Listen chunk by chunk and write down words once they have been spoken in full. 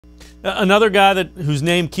Another guy whose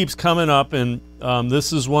name keeps coming up, and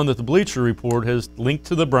this is one that the Bleacher Report has linked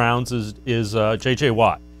to the Browns, is J.J.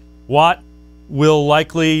 Watt. Watt will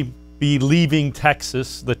likely be leaving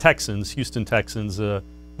the Texans, Houston Texans,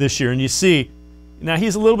 this year. And you see, now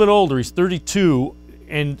he's a little bit older. He's 32,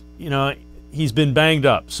 and he's been banged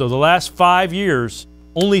up. So the last 5 years,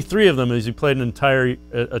 only 3 of them has he played an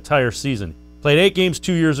entire season. Played 8 games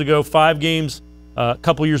 2 years ago, 5 games a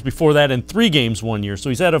couple years before that, and 3 games 1 year. So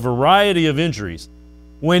he's had a variety of injuries.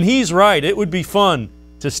 When he's right, it would be fun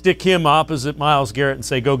to stick him opposite Myles Garrett and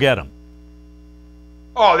say, go get him.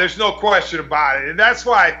 Oh, there's no question about it. And that's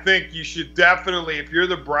why I think you should definitely, if you're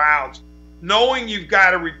the Browns, knowing you've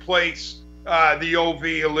got to replace the OV,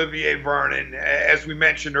 Olivier Vernon, as we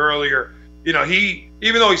mentioned earlier,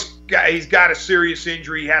 even though he's got a serious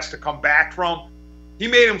injury he has to come back from, he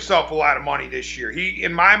made himself a lot of money this year. He,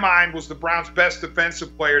 in my mind, was the Browns' best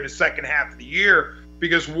defensive player in the second half of the year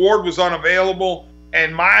because Ward was unavailable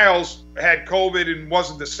and Myles had COVID and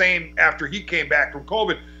wasn't the same after he came back from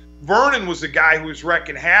COVID. Vernon was the guy who was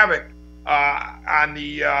wrecking havoc on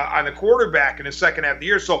the quarterback in the second half of the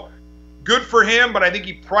year. So good for him, but I think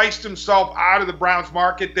he priced himself out of the Browns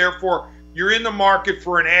market. Therefore, you're in the market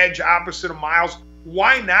for an edge opposite of Myles.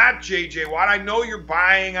 Why not J.J. Watt? I know you're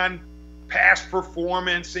buying on past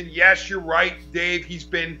performance, and yes, you're right, Dave. He's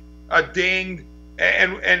been dinged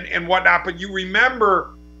and whatnot. But you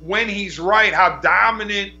remember when he's right, how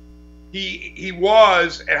dominant he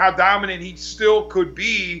was and how dominant he still could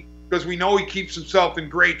be, because we know he keeps himself in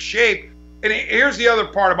great shape. And here's the other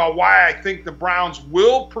part about why I think the Browns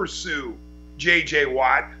will pursue J.J.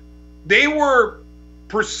 Watt. They were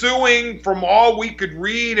pursuing, from all we could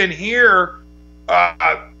read and hear,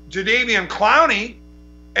 Jadeveon Clowney,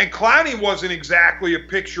 and Clowney wasn't exactly a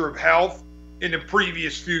picture of health in the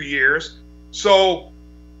previous few years. So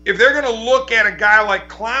if they're going to look at a guy like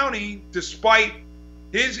Clowney, despite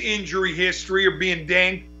his injury history or being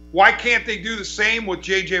dinged, why can't they do the same with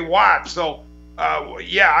J.J. Watt? So,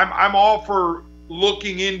 yeah, I'm all for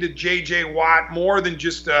looking into J.J. Watt more than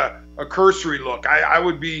just a cursory look. I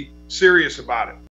would be serious about it.